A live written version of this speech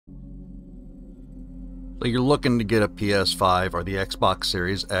So you're looking to get a PS5 or the Xbox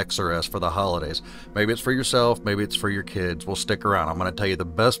Series X or S for the holidays. Maybe it's for yourself, maybe it's for your kids. Well, stick around. I'm going to tell you the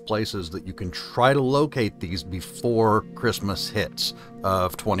best places that you can try to locate these before Christmas hits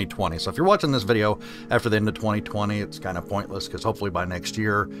of 2020. So if you're watching this video after the end of 2020, it's kind of pointless because hopefully by next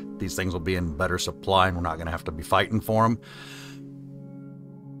year, these things will be in better supply and we're not going to have to be fighting for them.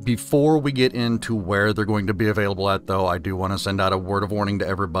 Before we get into where they're going to be available at, though, I do want to send out a word of warning to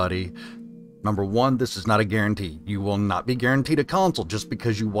everybody. Number one, this is not a guarantee. You will not be guaranteed a console just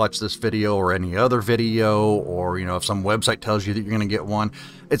because you watch this video or any other video, or, you know, if some website tells you that you're going to get one,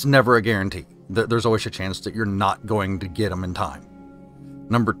 it's never a guarantee. There's always a chance that you're not going to get them in time.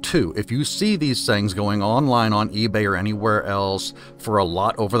 Number two, if you see these things going online on eBay or anywhere else for a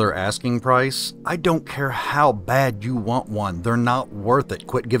lot over their asking price, I don't care how bad you want one. They're not worth it.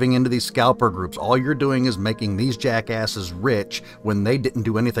 Quit giving into these scalper groups. All you're doing is making these jackasses rich when they didn't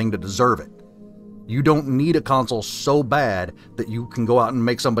do anything to deserve it. You don't need a console so bad that you can go out and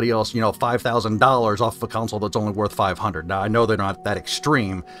make somebody else, you know, $5,000 off a console that's only worth $500. Now, I know they're not that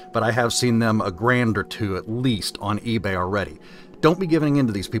extreme, but I have seen them $1,000 or $2,000 at least on eBay already. Don't be giving in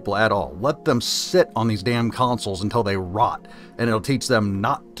to these people at all. Let them sit on these damn consoles until they rot, and it'll teach them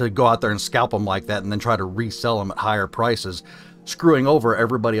not to go out there and scalp them like that and then try to resell them at higher prices, screwing over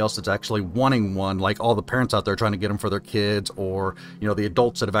everybody else that's actually wanting one, like all the parents out there trying to get them for their kids, or, you know, the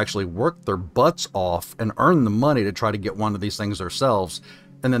adults that have actually worked their butts off and earned the money to try to get one of these things themselves.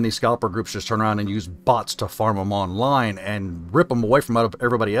 And then these scalper groups just turn around and use bots to farm them online and rip them away from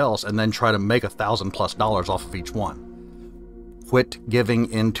everybody else and then try to make $1,000+ off of each one. Quit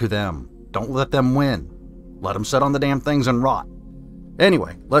giving in to them. Don't let them win. Let them sit on the damn things and rot.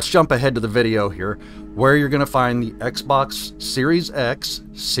 Anyway, let's jump ahead to the video here, where you're going to find the Xbox Series X,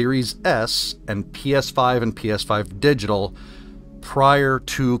 Series S, and PS5 and PS5 Digital prior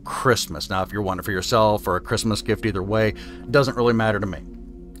to Christmas. Now, if you're wanting it for yourself or a Christmas gift, either way, it doesn't really matter to me.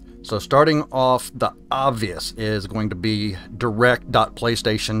 So starting off, the obvious is going to be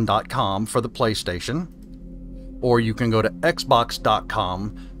direct.playstation.com for the PlayStation, or you can go to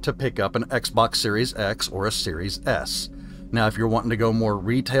xbox.com to pick up an Xbox Series X or a Series S. Now, if you're wanting to go more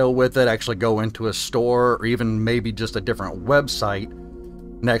retail with it, actually go into a store or even maybe just a different website,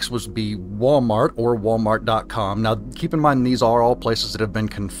 next would be Walmart or walmart.com. Now, keep in mind, these are all places that have been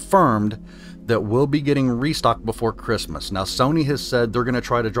confirmed that will be getting restocked before Christmas. Now, Sony has said they're going to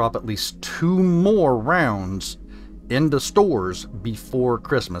try to drop at least 2 more rounds into stores before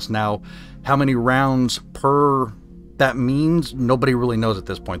Christmas. Now, how many rounds per that means, nobody really knows at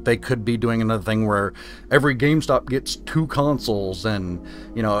this point. They could be doing another thing where every GameStop gets 2 consoles and,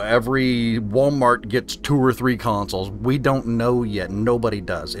 you know, every Walmart gets 2 or 3 consoles. We don't know yet. Nobody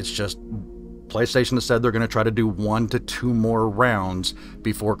does. It's just PlayStation has said they're going to try to do 1 to 2 more rounds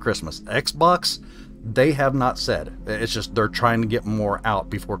before Christmas. Xbox, they have not said. It's just they're trying to get more out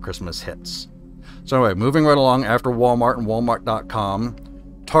before Christmas hits. So anyway, moving right along, after Walmart and walmart.com,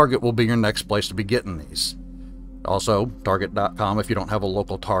 Target will be your next place to be getting these. Also, target.com if you don't have a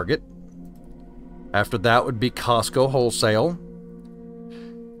local Target. After that would be Costco Wholesale.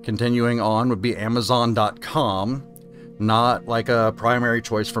 Continuing on would be Amazon.com. Not like a primary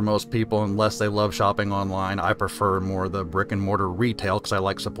choice for most people unless they love shopping online. I prefer more the brick and mortar retail because I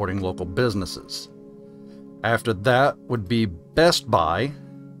like supporting local businesses. After that would be Best Buy.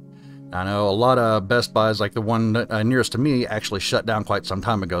 I know a lot of Best Buys, like the one nearest to me, actually shut down quite some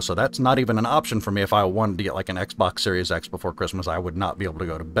time ago, so that's not even an option for me. If I wanted to get like an Xbox Series X before Christmas, I would not be able to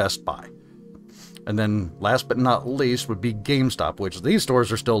go to Best Buy. And then last but not least would be GameStop, which these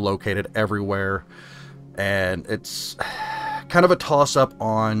stores are still located everywhere, and it's kind of a toss-up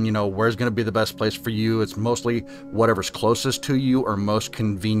on, you know, where's going to be the best place for you. It's mostly whatever's closest to you or most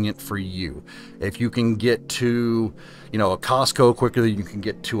convenient for you. If you can get to, you know, a Costco quicker than you can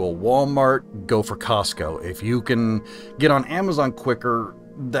get to a Walmart, go for Costco. If you can get on Amazon quicker,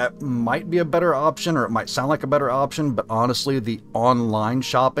 that might be a better option, or it might sound like a better option, but honestly, the online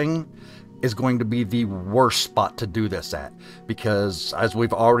shopping is going to be the worst spot to do this at, because as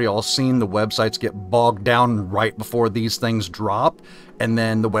we've already all seen, the websites get bogged down right before these things drop, and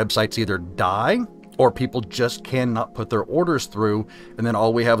then the websites either die or people just cannot put their orders through, and then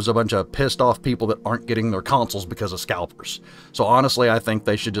all we have is a bunch of pissed off people that aren't getting their consoles because of scalpers. So honestly, I think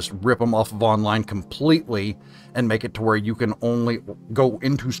they should just rip them off of online completely and make it to where you can only go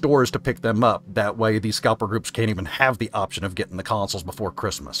into stores to pick them up. That way these scalper groups can't even have the option of getting the consoles before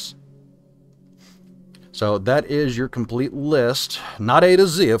Christmas. So that is your complete list. Not A to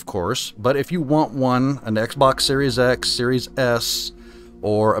Z, of course, but if you want one, an Xbox Series X, Series S,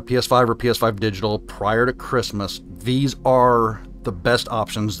 or a PS5 or PS5 Digital prior to Christmas, these are the best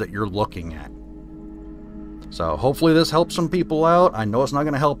options that you're looking at. So hopefully this helps some people out. I know it's not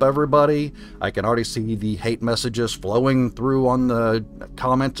going to help everybody. I can already see the hate messages flowing through on the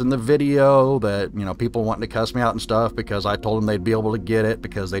comments in the video that, you know, people wanting to cuss me out and stuff because I told them they'd be able to get it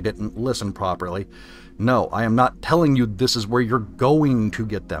because they didn't listen properly. No, I am not telling you this is where you're going to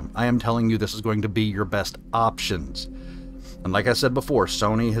get them. I am telling you this is going to be your best options. And like I said before,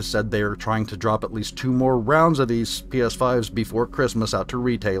 Sony has said they're trying to drop at least 2 more rounds of these PS5s before Christmas out to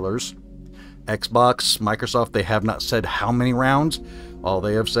retailers. Xbox, Microsoft, they have not said how many rounds. All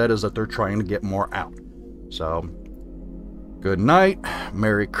they have said is that they're trying to get more out. So, good night,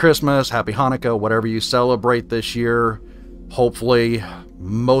 Merry Christmas, Happy Hanukkah, whatever you celebrate this year. Hopefully,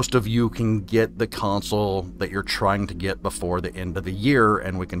 most of you can get the console that you're trying to get before the end of the year,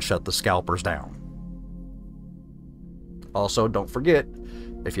 and we can shut the scalpers down. Also, don't forget,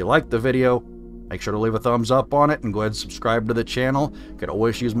 if you liked the video, make sure to leave a thumbs up on it and go ahead and subscribe to the channel. Could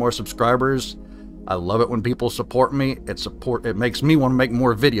always use more subscribers. I love it when people support me. It makes me want to make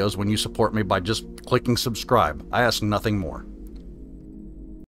more videos when you support me by just clicking subscribe. I ask nothing more.